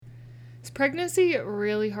Is pregnancy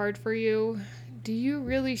really hard for you? Do you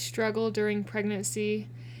really struggle during pregnancy?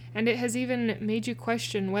 And it has even made you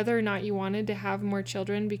question whether or not you wanted to have more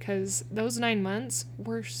children because those 9 months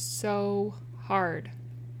were so hard.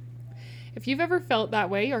 If you've ever felt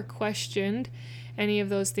that way or questioned any of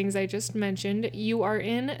those things I just mentioned, you are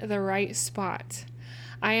in the right spot.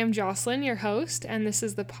 I am Jocelyn, your host, and this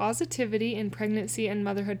is the Positivity in Pregnancy and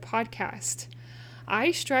Motherhood podcast.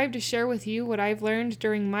 I strive to share with you what I've learned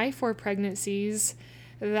during my 4 pregnancies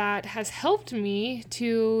that has helped me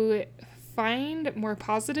to find more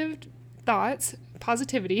positive thoughts.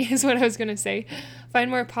 Positivity is what I was going to say. Find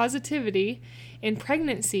more positivity in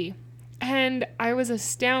pregnancy. And I was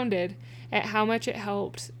astounded at how much it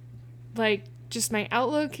helped, like just my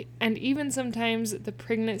outlook and even sometimes the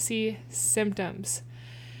pregnancy symptoms.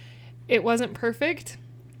 It wasn't perfect.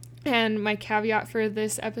 And my caveat for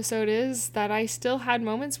this episode is that I still had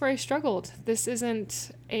moments where I struggled. This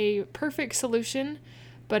isn't a perfect solution,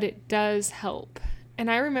 but it does help. And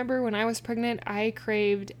I remember when I was pregnant, I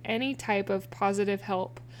craved any type of positive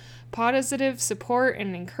help, positive support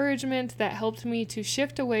and encouragement that helped me to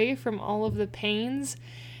shift away from all of the pains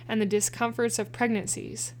and the discomforts of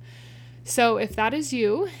pregnancies. So if that is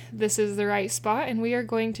you, this is the right spot, and we are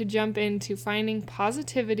going to jump into finding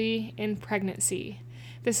positivity in pregnancy.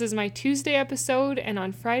 This is my Tuesday episode, and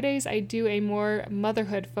on Fridays I do a more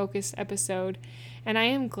motherhood-focused episode, and I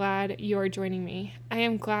am glad you are joining me. I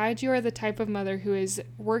am glad you are the type of mother who is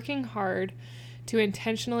working hard to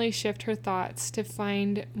intentionally shift her thoughts to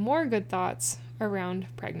find more good thoughts around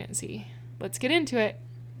pregnancy. Let's get into it.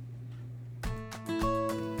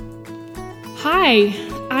 Hi,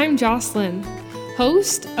 I'm Jocelyn,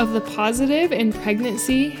 host of the Positive in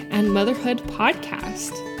Pregnancy and Motherhood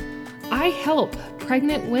podcast. I help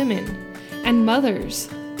pregnant women and mothers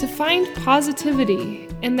to find positivity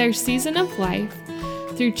in their season of life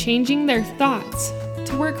through changing their thoughts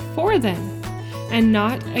to work for them and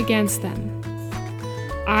not against them.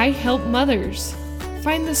 I help mothers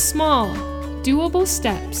find the small, doable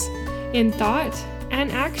steps in thought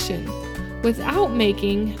and action without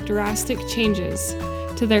making drastic changes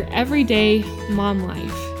to their everyday mom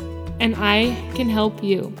life. And I can help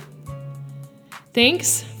you.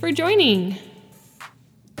 Thanks for joining.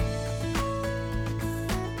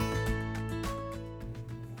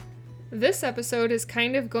 This episode is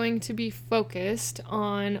kind of going to be focused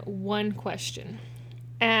on one question.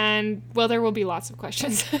 And, well, there will be lots of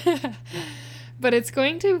questions. But it's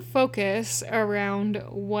going to focus around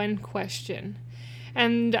one question.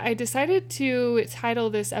 And I decided to title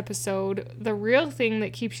this episode, The Real Thing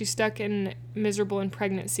That Keeps You Stuck and Miserable in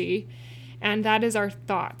Pregnancy, and that is our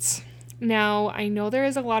thoughts. Now, I know there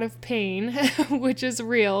is a lot of pain, which is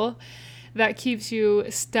real, that keeps you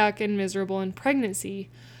stuck and miserable in pregnancy.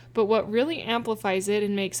 But what really amplifies it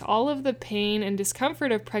and makes all of the pain and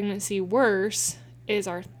discomfort of pregnancy worse is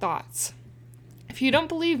our thoughts. If you don't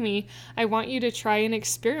believe me, I want you to try an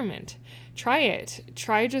experiment. Try it.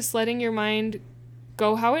 Try just letting your mind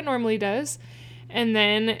go how it normally does, and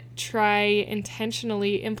then try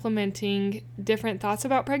intentionally implementing different thoughts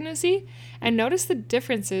about pregnancy and notice the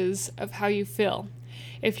differences of how you feel.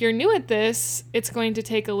 If you're new at this, it's going to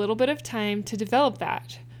take a little bit of time to develop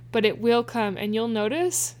that, but it will come and you'll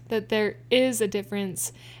notice that there is a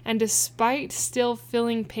difference. And despite still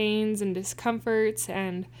feeling pains and discomforts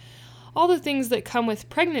and all the things that come with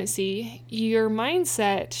pregnancy, your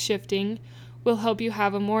mindset shifting will help you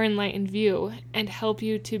have a more enlightened view and help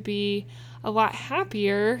you to be a lot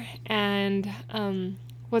happier and,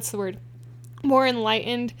 more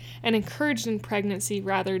enlightened and encouraged in pregnancy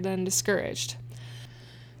rather than discouraged.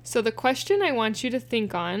 So the question I want you to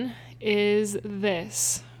think on is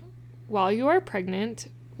this. While you are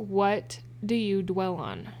pregnant, what do you dwell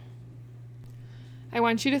on? I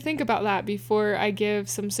want you to think about that before I give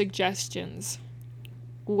some suggestions.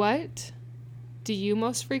 What do you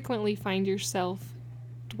most frequently find yourself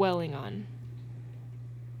dwelling on?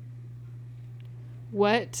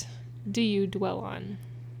 What do you dwell on?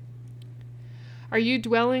 Are you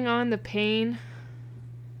dwelling on the pain?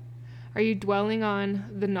 Are you dwelling on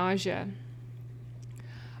the nausea?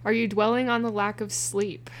 Are you dwelling on the lack of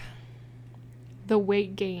sleep? The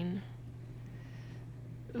weight gain?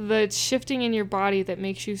 The shifting in your body that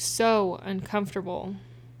makes you so uncomfortable?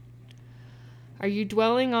 Are you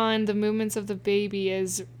dwelling on the movements of the baby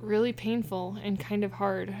as really painful and kind of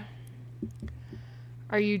hard?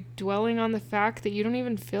 Are you dwelling on the fact that you don't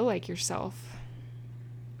even feel like yourself?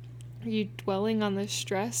 Are you dwelling on the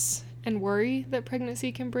stress and worry that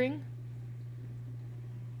pregnancy can bring?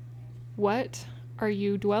 What are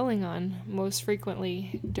you dwelling on most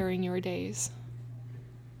frequently during your days?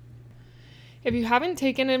 If you haven't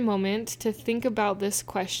taken a moment to think about this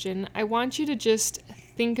question, I want you to just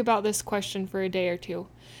think about this question for a day or two.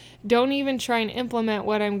 Don't even try and implement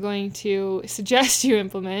what I'm going to suggest you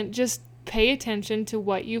implement. Just pay attention to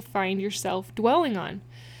what you find yourself dwelling on.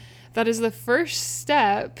 That is the first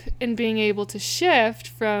step in being able to shift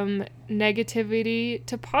from negativity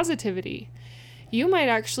to positivity. You might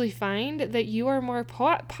actually find that you are more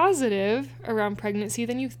positive around pregnancy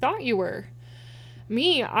than you thought you were.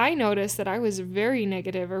 Me, I noticed that I was very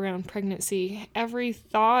negative around pregnancy. Every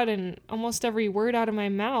thought and almost every word out of my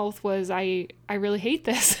mouth was, I really hate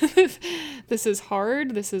this. This is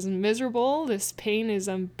hard. This is miserable. This pain is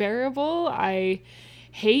unbearable. I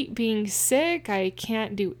hate being sick. I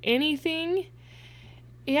can't do anything.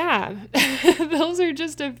 Yeah, those are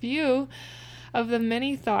just a few of the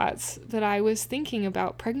many thoughts that I was thinking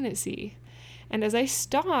about pregnancy. And as I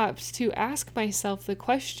stopped to ask myself the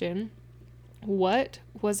question, what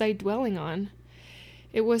was I dwelling on?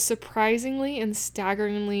 It was surprisingly and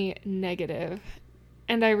staggeringly negative.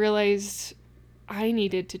 And I realized I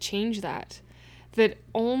needed to change that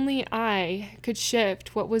only I could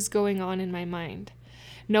shift what was going on in my mind.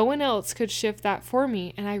 No one else could shift that for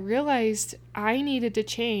me, and I realized I needed to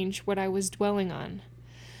change what I was dwelling on.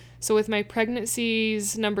 So with my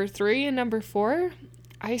pregnancies number 3 and number 4,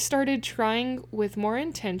 I started trying with more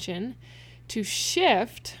intention to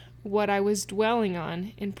shift what I was dwelling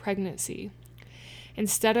on in pregnancy.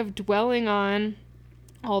 Instead of dwelling on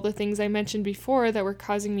all the things I mentioned before that were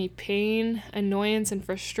causing me pain, annoyance, and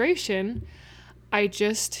frustration, I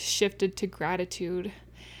just shifted to gratitude.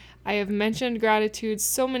 I have mentioned gratitude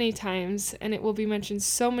so many times, and it will be mentioned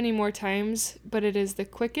so many more times, but it is the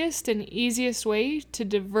quickest and easiest way to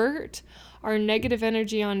divert our negative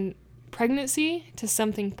energy on pregnancy to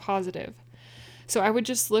something positive. So I would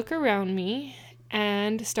just look around me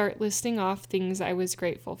and start listing off things I was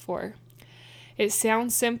grateful for. It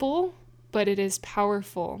sounds simple, but it is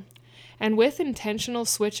powerful. And with intentional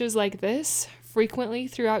switches like this, frequently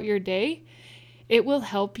throughout your day, it will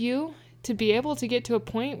help you to be able to get to a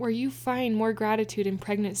point where you find more gratitude in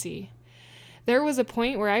pregnancy. There was a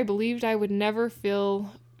point where I believed I would never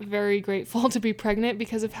feel very grateful to be pregnant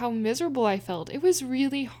because of how miserable I felt. It was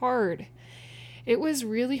really hard. It was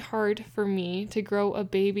really hard for me to grow a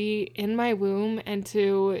baby in my womb and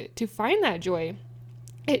to find that joy.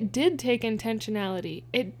 It did take intentionality,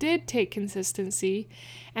 it did take consistency,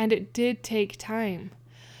 and it did take time.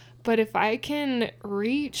 But if I can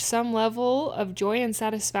reach some level of joy and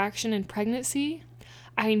satisfaction in pregnancy,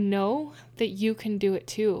 I know that you can do it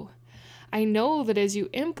too. I know that as you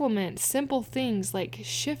implement simple things like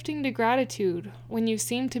shifting to gratitude when you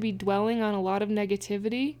seem to be dwelling on a lot of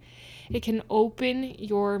negativity, it can open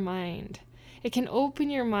your mind. It can open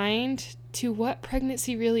your mind to what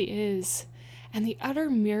pregnancy really is and the utter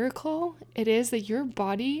miracle it is that your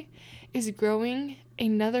body is growing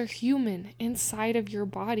another human inside of your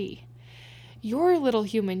body. Your little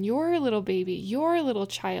human, your little baby, your little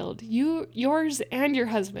child, yours and your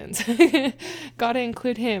husband's. Gotta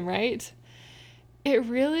include him, right? It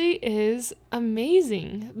really is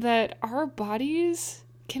amazing that our bodies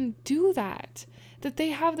can do that they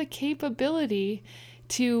have the capability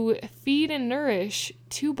to feed and nourish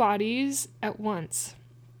 2 bodies at once.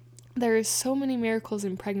 There is so many miracles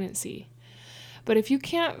in pregnancy. But if you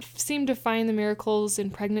can't seem to find the miracles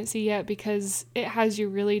in pregnancy yet because it has you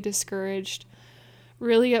really discouraged,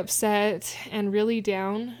 really upset, and really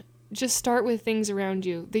down, just start with things around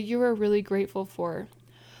you that you are really grateful for.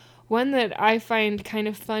 One that I find kind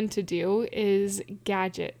of fun to do is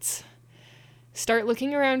gadgets. Start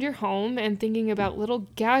looking around your home and thinking about little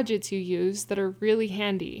gadgets you use that are really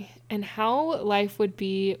handy and how life would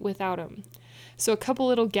be without them. So a couple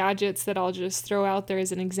little gadgets that I'll just throw out there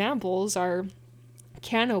as an examples are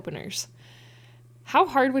can openers. How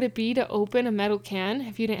hard would it be to open a metal can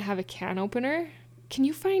if you didn't have a can opener? Can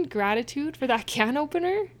you find gratitude for that can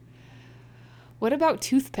opener? What about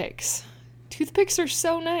toothpicks? Toothpicks are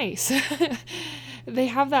so nice. They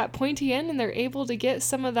have that pointy end and they're able to get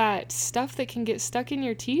some of that stuff that can get stuck in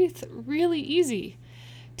your teeth really easy.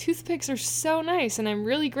 Toothpicks are so nice, and I'm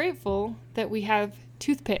really grateful that we have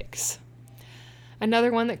toothpicks.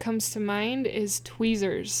 Another one that comes to mind is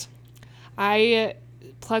tweezers. I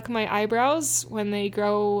pluck my eyebrows when they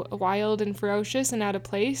grow wild and ferocious and out of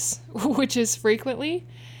place, which is frequently.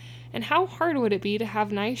 And how hard would it be to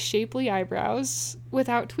have nice, shapely eyebrows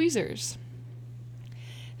without tweezers?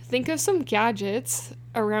 Think of some gadgets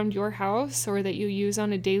around your house or that you use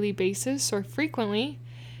on a daily basis or frequently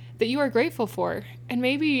that you are grateful for, and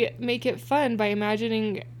maybe make it fun by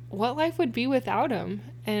imagining what life would be without them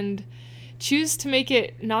and choose to make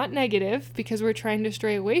it not negative because we're trying to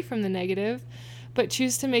stray away from the negative, but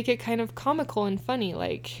choose to make it kind of comical and funny.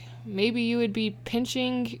 Like maybe you would be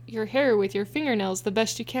pinching your hair with your fingernails the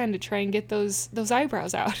best you can to try and get those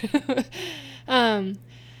eyebrows out.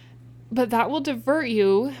 But that will divert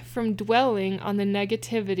you from dwelling on the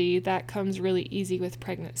negativity that comes really easy with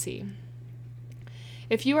pregnancy.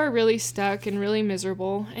 If you are really stuck and really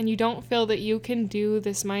miserable and you don't feel that you can do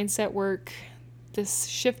this mindset work, this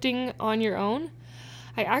shifting on your own,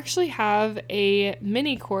 I actually have a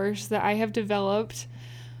mini course that I have developed,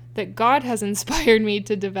 that God has inspired me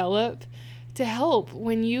to develop, to help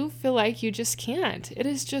when you feel like you just can't. It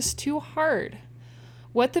is just too hard.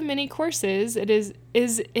 What the mini course is a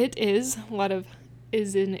lot of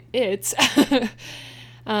is in it.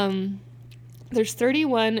 There's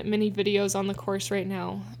 31 mini videos on the course right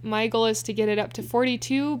now. My goal is to get it up to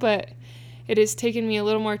 42, but it has taken me a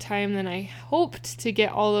little more time than I hoped to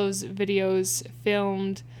get all those videos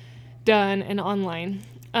filmed, done, and online.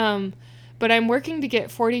 But I'm working to get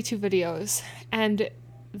 42 videos, and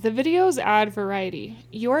the videos add variety.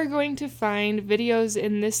 You're going to find videos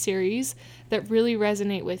in this series that really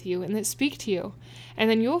resonate with you and that speak to you. And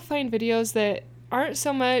then you'll find videos that aren't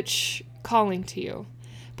so much calling to you.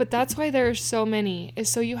 But that's why there are so many, is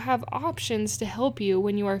so you have options to help you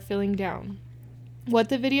when you are feeling down. What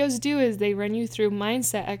the videos do is they run you through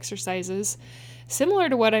mindset exercises, similar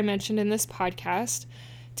to what I mentioned in this podcast,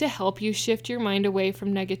 to help you shift your mind away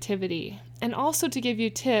from negativity, and also to give you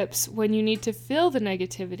tips when you need to feel the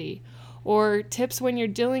negativity, or tips when you're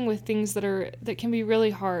dealing with things that can be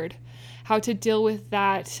really hard, how to deal with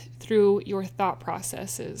that through your thought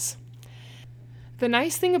processes. The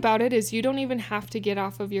nice thing about it is you don't even have to get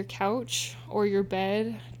off of your couch or your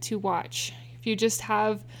bed to watch. If you just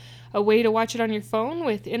have a way to watch it on your phone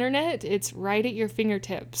with internet, it's right at your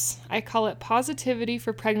fingertips. I call it positivity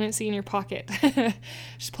for pregnancy in your pocket.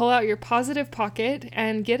 Just pull out your positive pocket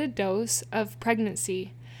and get a dose of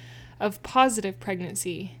pregnancy, of positive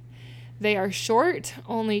pregnancy. They are short,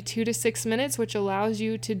 only 2 to 6 minutes, which allows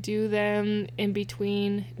you to do them in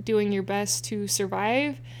between doing your best to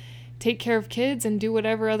survive, take care of kids, and do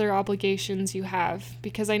whatever other obligations you have.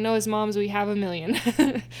 Because I know as moms, we have a million.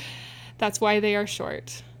 That's why they are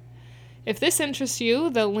short. If this interests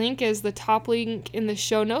you, the link is the top link in the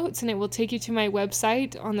show notes, and it will take you to my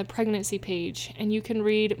website on the pregnancy page, and you can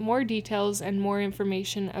read more details and more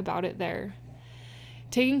information about it there.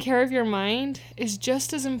 Taking care of your mind is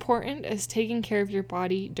just as important as taking care of your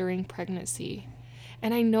body during pregnancy.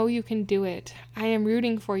 And I know you can do it. I am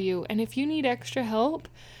rooting for you, and if you need extra help,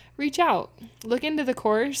 reach out. Look into the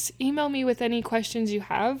course. Email me with any questions you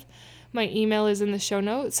have. My email is in the show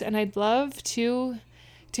notes, and I'd love to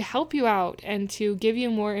help you out and to give you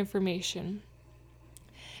more information.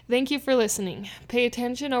 Thank you for listening. Pay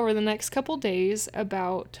attention over the next couple days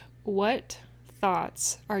about what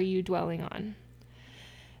thoughts are you dwelling on.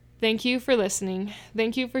 Thank you for listening.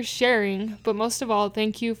 Thank you for sharing, but most of all,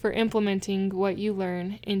 thank you for implementing what you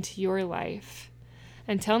learn into your life.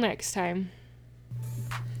 Until next time.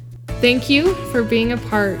 Thank you for being a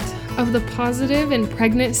part of the Positive in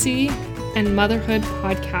Pregnancy and Motherhood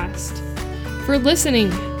podcast, for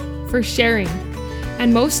listening, for sharing,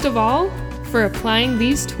 and most of all, for applying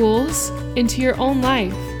these tools into your own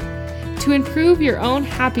life to improve your own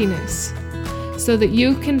happiness so that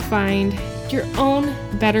you can find your own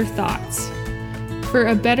better thoughts for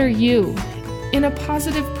a better you in a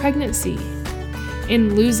positive pregnancy,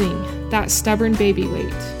 in losing that stubborn baby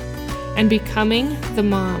weight, and becoming the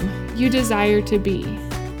mom you desire to be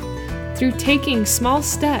through taking small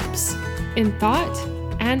steps in thought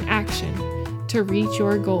and action to reach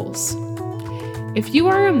your goals. If you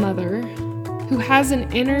are a mother who has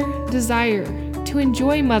an inner desire to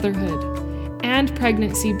enjoy motherhood and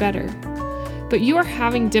pregnancy better, but you are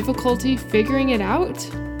having difficulty figuring it out,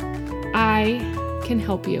 I can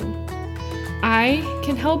help you. I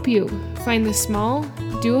can help you find the small,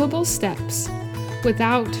 doable steps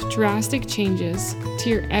without drastic changes to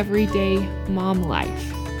your everyday mom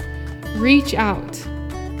life. Reach out,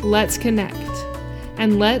 let's connect,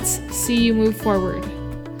 and let's see you move forward.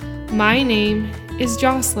 My name is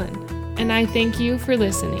Jocelyn, and I thank you for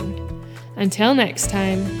listening. Until next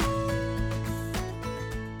time.